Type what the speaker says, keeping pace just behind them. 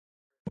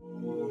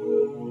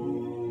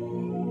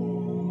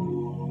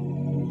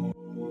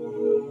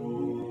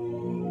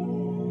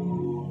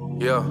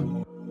Yeah,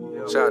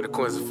 shout out to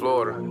Quincee,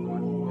 Florida.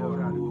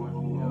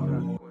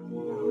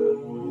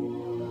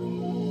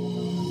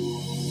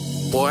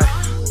 Boy,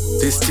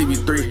 this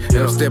Tb3, and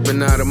I'm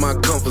stepping out of my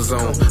comfort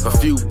zone. A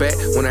few back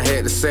when I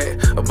had the sack,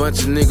 a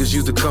bunch of niggas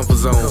used the comfort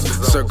zones.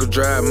 Circle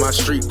drive, my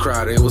street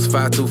crowder, it was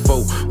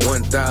 524,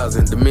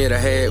 1000. The mid I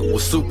had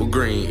was super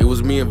green, it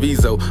was me and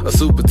Vizo, a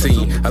super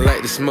team. I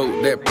like to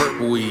smoke that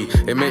purple weed,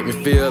 it make me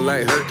feel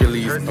like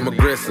Hercules. I'm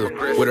aggressive,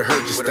 with a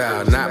Hercules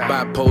style, not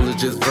bipolar,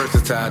 just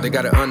versatile. They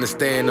gotta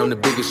understand I'm the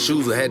biggest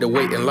chooser, had to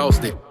wait and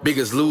lost it.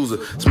 Biggest loser,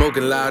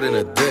 smoking loud in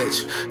a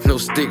Dutch, no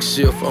stick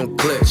shift on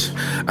clutch.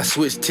 I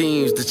switched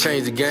teams to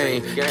change the game.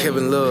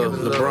 Kevin Love,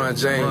 LeBron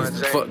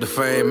James. Fuck the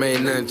fame,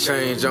 ain't nothing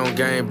change on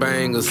gang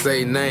bang or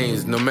say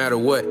names. No matter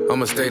what,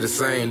 I'ma stay the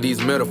same.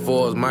 These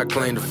metaphors, my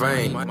claim to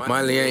fame.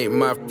 Miley ain't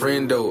my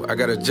friend though, I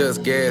got a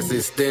just gas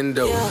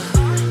extendo.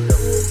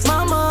 Yeah.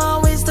 Mama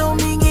always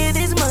told me get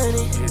his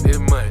money.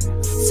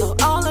 So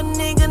all a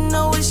nigga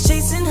know is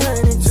chasing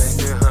hundreds.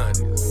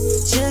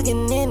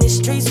 Jugging in the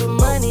streets with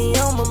money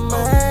on my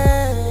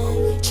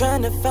mind.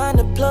 Trying to find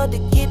a plug to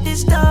get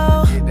this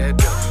dough.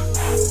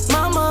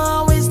 Mama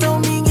always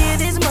told me get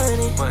his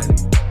money.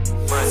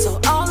 So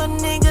all a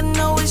nigga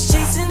know is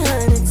chasing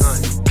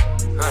hundreds.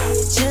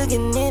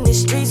 Jugging in the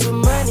streets with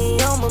money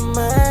on my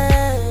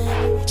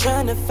mind.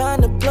 Trying to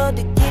find a plug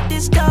to get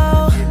this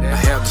dough. I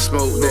have to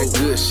smoke that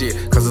good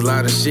shit, cause a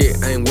lot of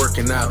shit ain't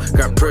working out.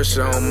 Got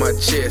pressure on my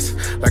chest,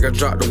 like I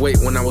dropped the weight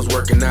when I was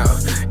working out.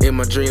 In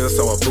my dreams I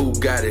saw a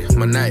Bugatti,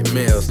 my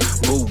nightmares,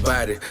 move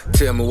body.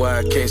 Tell me why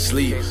I can't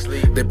sleep,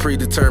 they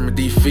predetermined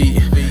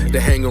defeat. They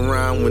hang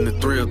around when the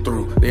thrill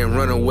through, then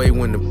run away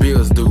when the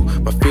bills due.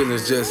 My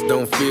feelings just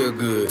don't feel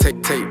good,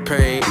 take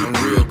pain, I'm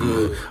real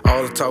good.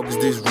 All the talk is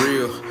this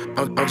real,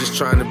 I'm just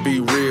trying to be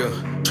real.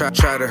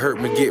 Try to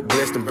hurt me, get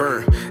blessed and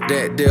burn.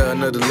 That there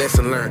another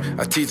lesson learned.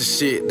 I teach the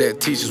shit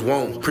that teachers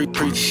won't,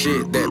 preach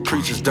shit that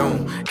preachers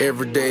don't.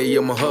 Every day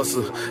I'm a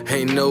hustle,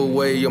 ain't no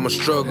way I'm a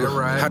struggle.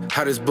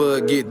 How this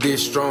bud get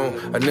this strong?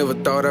 I never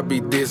thought I'd be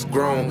this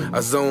grown.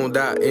 I zoned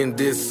out in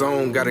this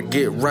zone, gotta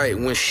get right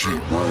when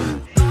shit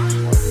wrong.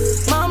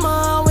 Mama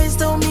always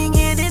told me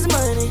get his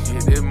money.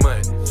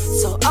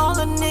 So all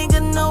a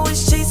nigga know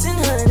is chasing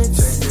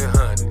hundreds.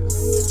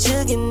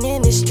 Jugging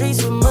in the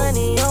streets with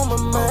money on my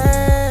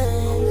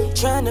mind.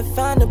 Trying to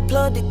find a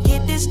plug to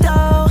get this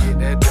dough.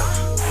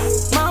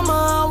 Mama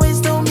always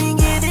told me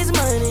get his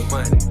money.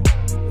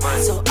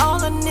 So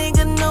all a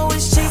nigga know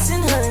is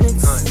chasing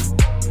hundreds.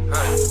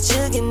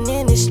 Jugging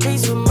in the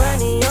streets with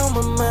money on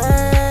my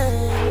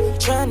mind.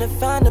 Trying to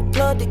find a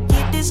plug to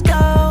get this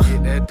dough.